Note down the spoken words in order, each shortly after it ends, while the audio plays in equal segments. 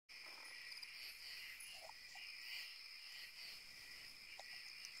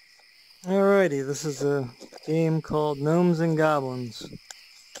Alrighty, this is a game called Gnomes and Goblins.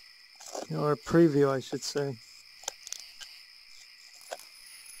 Or a preview, I should say.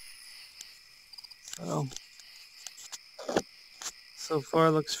 So far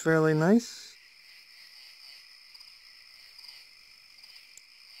looks fairly nice.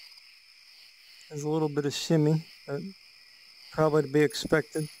 There's a little bit of shimmy, but probably to be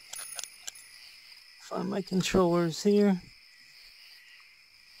expected. Find my controllers here.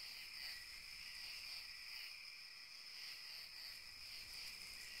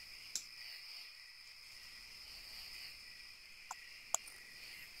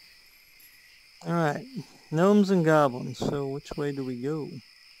 Alright, Gnomes and Goblins. So which way do we go?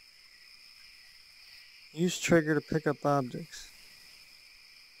 Use trigger to pick up objects.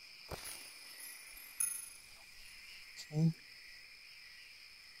 Okay.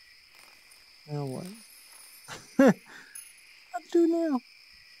 Now what? What do now?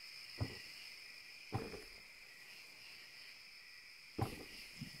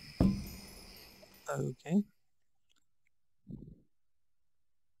 Okay.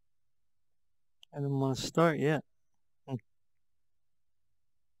 I didn't want to start yet.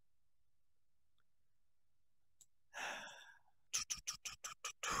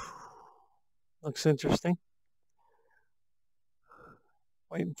 Looks interesting.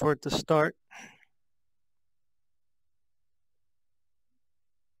 Waiting for it to start.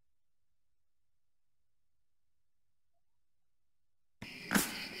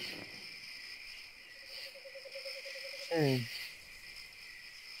 Okay.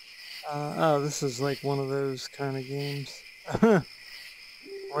 Oh, this is like one of those kind of games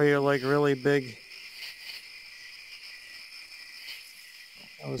where you're like really big.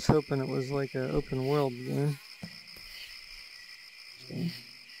 I was hoping it was like an open world game. Okay.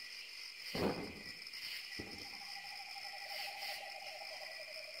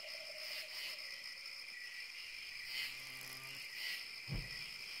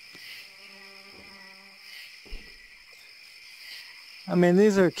 I mean,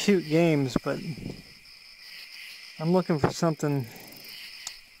 these are cute games, but I'm looking for something,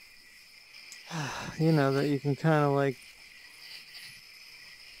 you know, that you can kind of like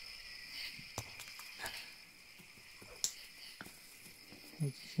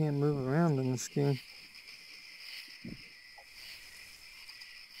you can't move around in this game.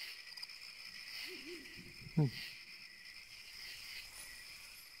 I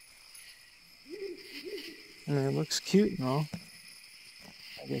mean, it looks cute and all.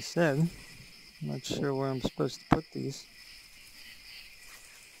 Like I said, I'm not sure where I'm supposed to put these.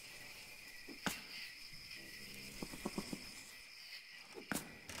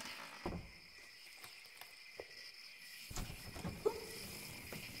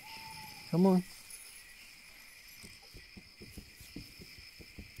 Come on.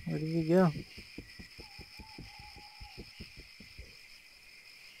 Where did he go?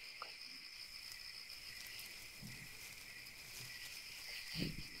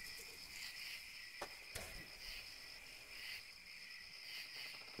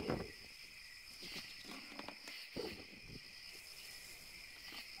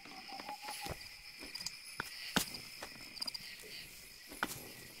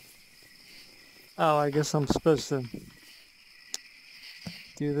 Oh, I guess I'm supposed to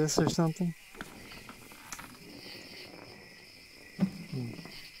do this or something.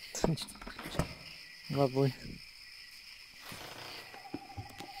 Lovely.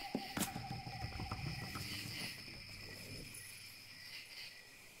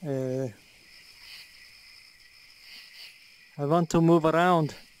 I want to move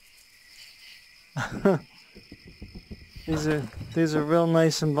around. These are real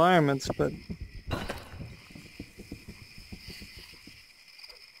nice environments, but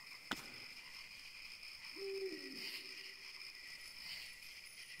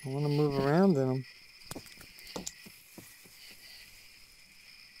I want to move around in them.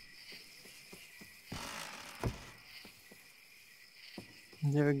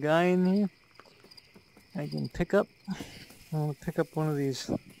 Is there a guy in here I can pick up? I want to pick up one of these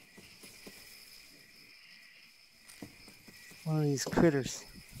critters.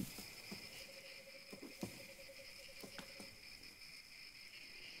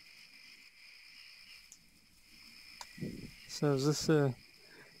 So is this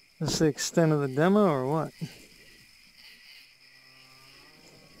the extent of the demo or what?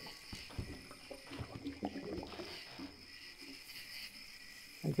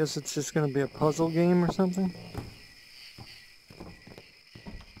 I guess it's just going to be a puzzle game or something.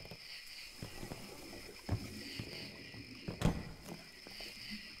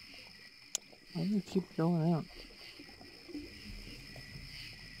 Why do you keep going out?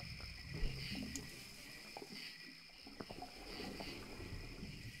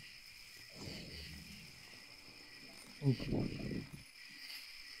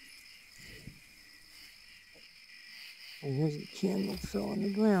 And here's a candle fell on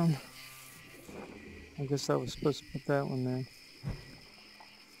the ground. I guess I was supposed to put that one there.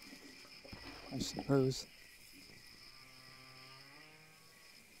 I suppose.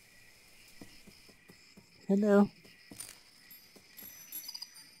 Hello.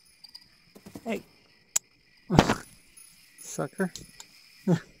 Hey. Sucker.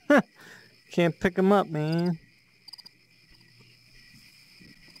 Can't pick them up, man.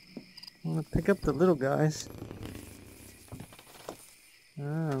 I want to pick up the little guys.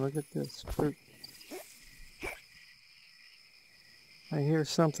 Ah, look at this fruit. I hear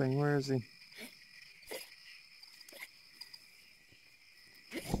something. Where is he?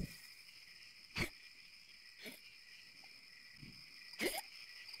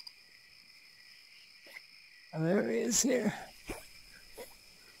 Oh, there he is here.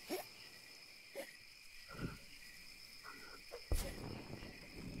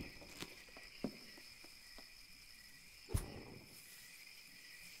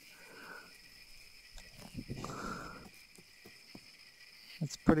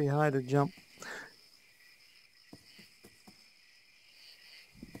 It's pretty high to jump.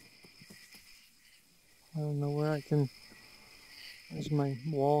 I don't know where I can... There's my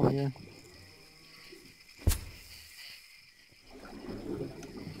wall here.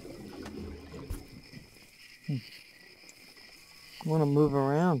 I want to move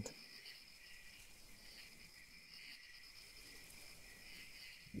around.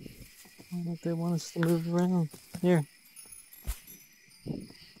 Why don't they want us to move around? Here.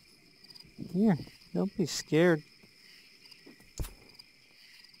 Here. Don't be scared.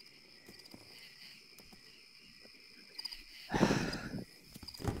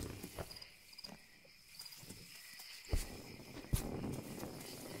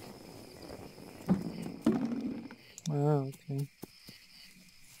 Oh, okay.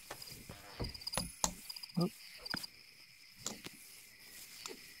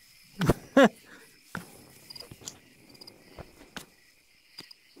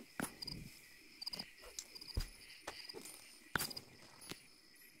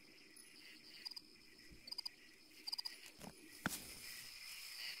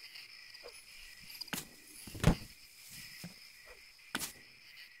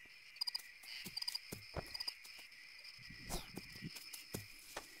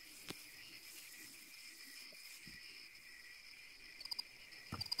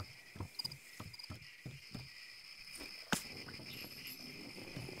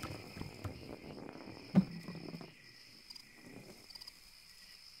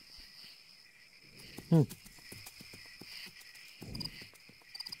 Oh.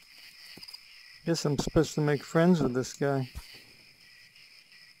 Guess I'm supposed to make friends with this guy.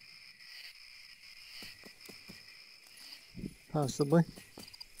 Possibly.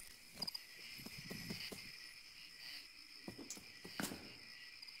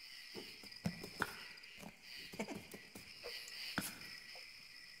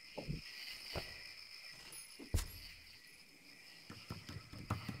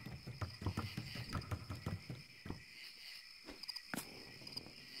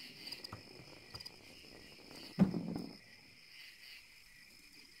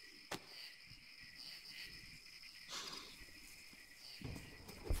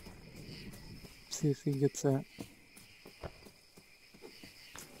 See if he gets that.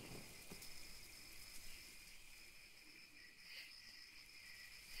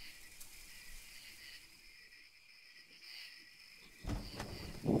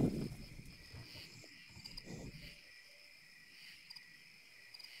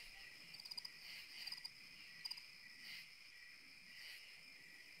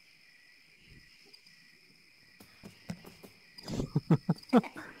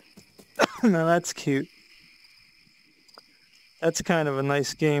 Now that's cute. That's kind of a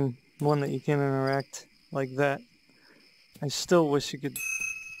nice game, one that you can interact like that. I still wish you could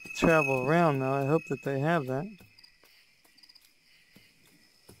travel around though. I hope that they have that.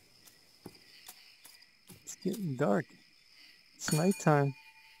 It's getting dark. It's nighttime.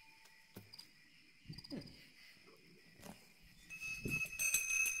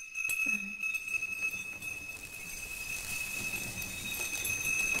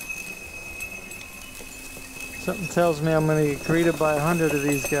 Something tells me I'm going to get greeted by 100 of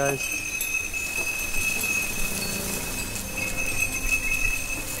these guys.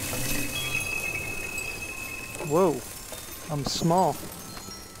 Whoa, I'm small.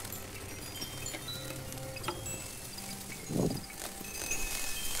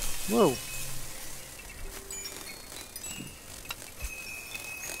 Whoa.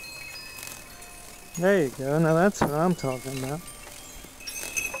 There you go, now that's what I'm talking about.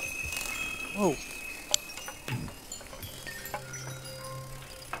 Whoa.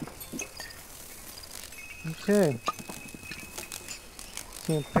 Okay.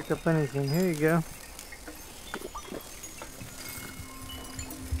 Can't pick up anything. Here you go.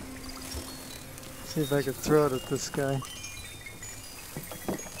 See if I could throw it at this guy.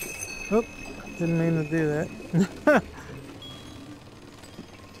 Oh, didn't mean to do that.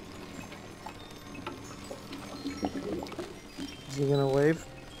 Is he gonna wave?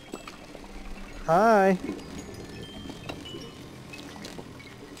 Hi.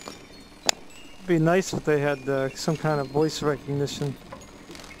 It'd be nice if they had some kind of voice recognition.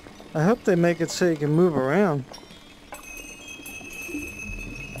 I hope they make it so you can move around.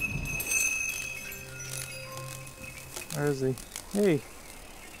 Where is he? Hey.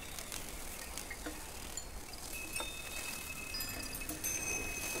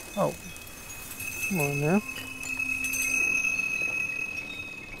 Oh. Come on now.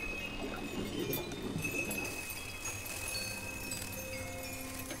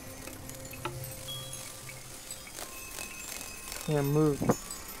 Can't move.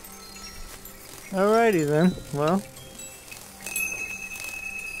 Alrighty then. Well.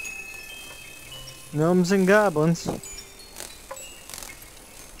 Gnomes and Goblins.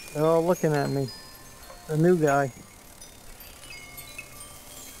 They're all looking at me. The new guy.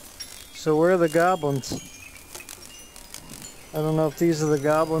 So where are the goblins? I don't know if these are the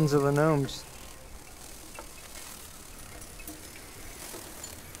goblins or the gnomes.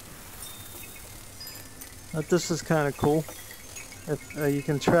 But this is kind of cool. If you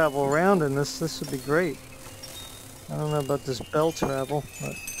can travel around in this would be great. I don't know about this bell travel,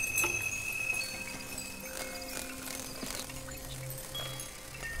 but...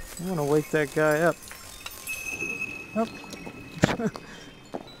 I want to wake that guy up. Oh.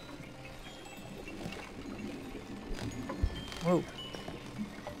 Whoa.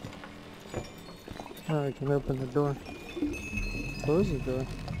 Now I can open the door. Close the door.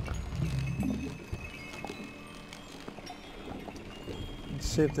 Let's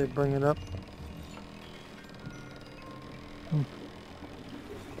see if they bring it up.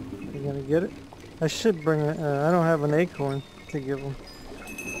 You gonna get it? I should bring it. I don't have an acorn to give them.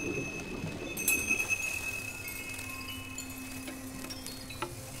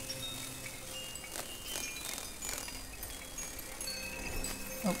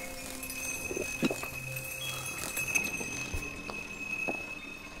 Oh.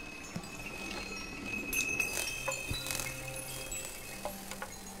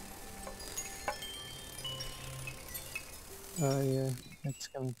 Oh yeah, it's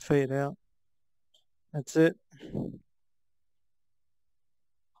gonna fade out. That's it.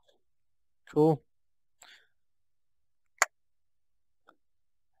 Cool.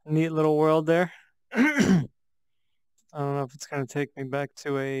 Neat little world there. I don't know if it's going to take me back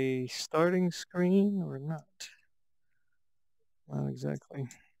to a starting screen or not. Not exactly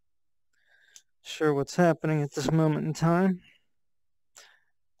sure what's happening at this moment in time.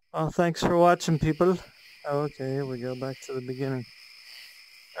 Well, thanks for watching, people. Oh, okay, here we go, back to the beginning.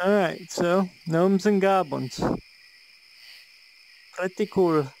 Alright, so, Gnomes and Goblins. Pretty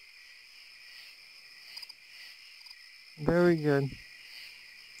cool. Very good.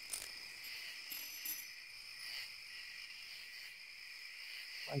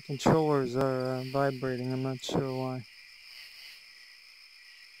 My controllers are vibrating, I'm not sure why.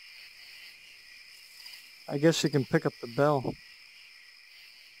 I guess you can pick up the bell.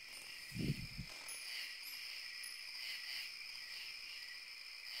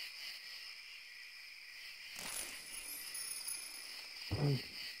 Let's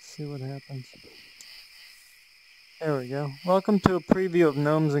see what happens. There we go. Welcome to a preview of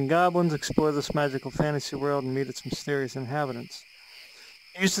Gnomes and Goblins. Explore this magical fantasy world and meet its mysterious inhabitants.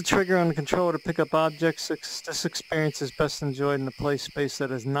 Use the trigger on the controller to pick up objects. This experience is best enjoyed in a play space that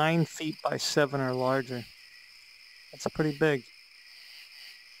is 9 feet by 7 or larger. That's pretty big.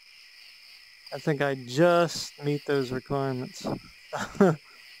 I think I just meet those requirements.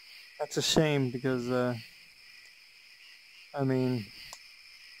 That's a shame because, I mean,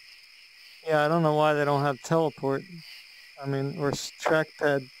 yeah, I don't know why they don't have teleport. I mean, or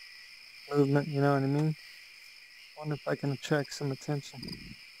trackpad movement, you know what I mean? Wonder if I can attract some attention.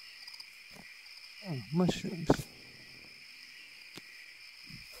 Oh, mushrooms.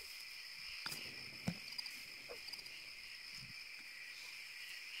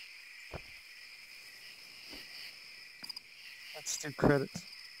 Let's do credits.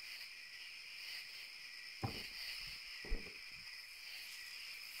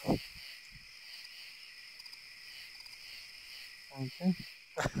 Okay.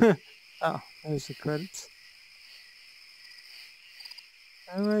 Oh, there's the credits.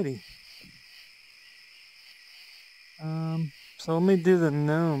 Alrighty. So let me do the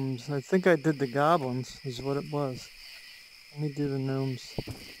gnomes. I think I did the goblins is what it was. Let me do the gnomes.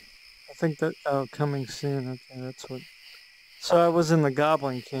 I think that, oh, coming soon. Okay, that's what. So I was in the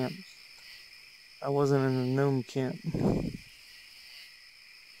goblin camp. I wasn't in the gnome camp.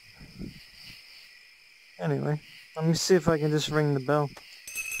 Anyway, let me see if I can just ring the bell.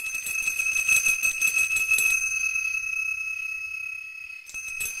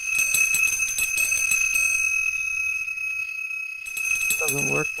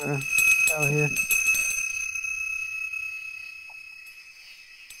 Doesn't work out here.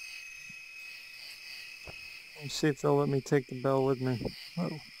 Let me see if they'll let me take the bell with me. Oh,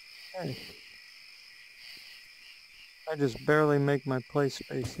 hey. I just barely make my play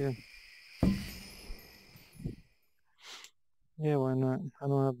space here. Yeah, why not? I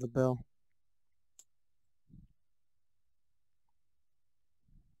don't have the bell.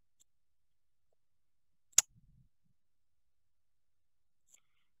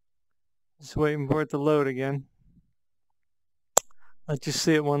 Just waiting for it to load again. Let you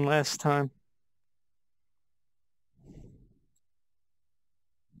see it one last time.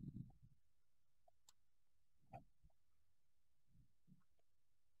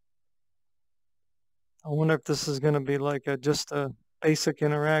 I wonder if this is going to be like just a basic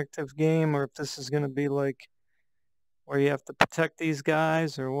interactive game, or if this is going to be like where you have to protect these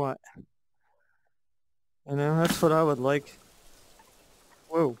guys or what. You know, that's what I would like.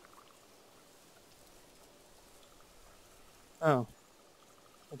 Whoa. Oh,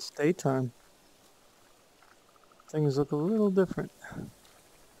 it's daytime. Things look a little different.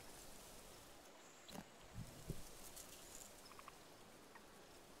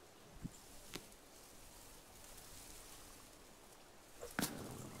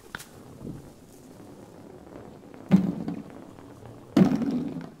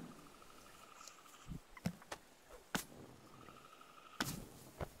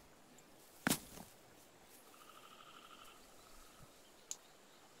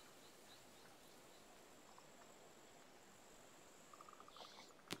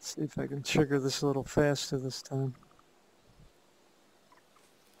 Let's see if I can trigger this a little faster this time.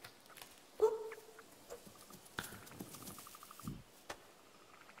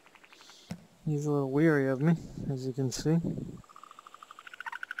 He's a little weary of me, as you can see.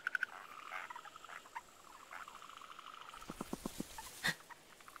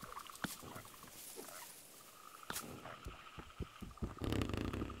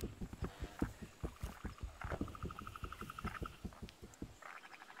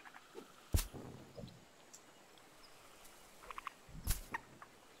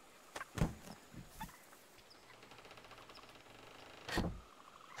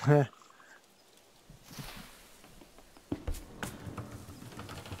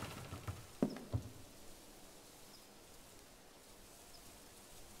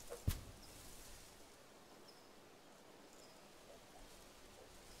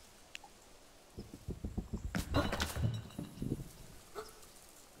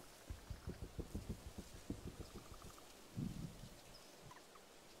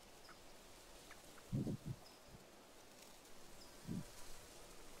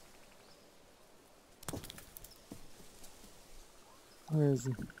 Where is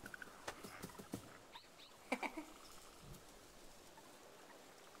he?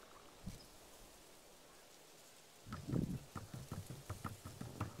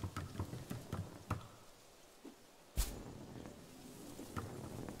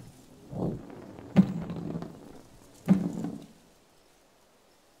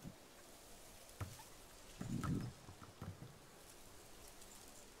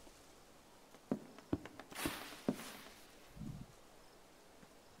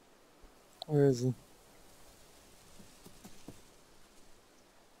 Where is he?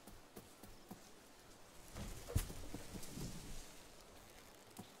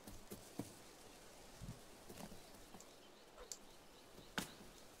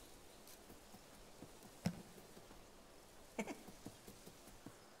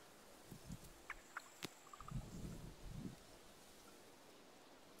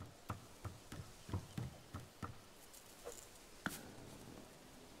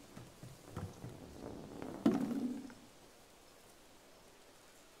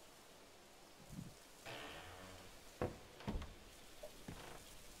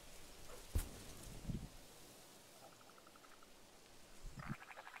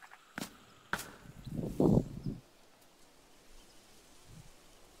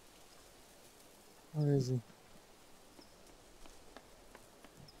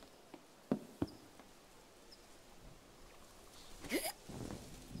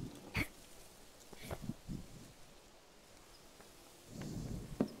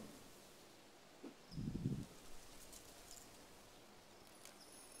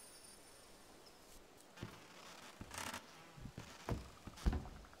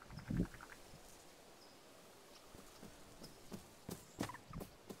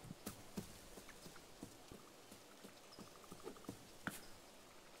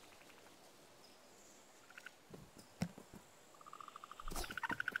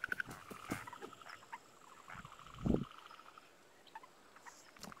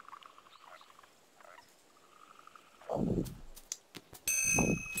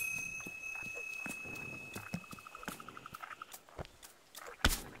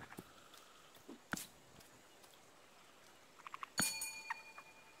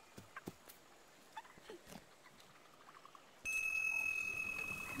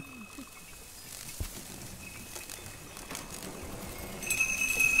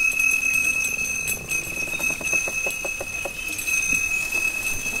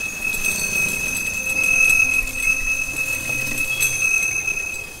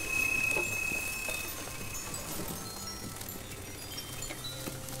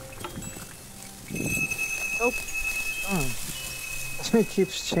 Nope. Oh. It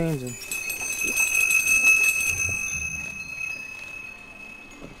keeps changing.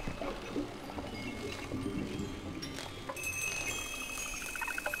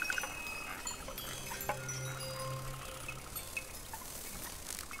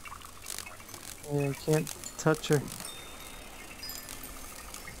 Yeah, I can't touch her.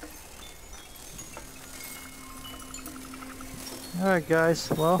 Alright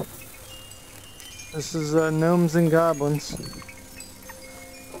guys, well, this is Gnomes and Goblins.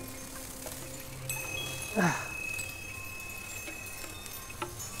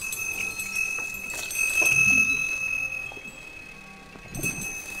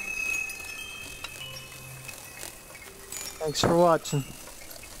 Thanks for watching.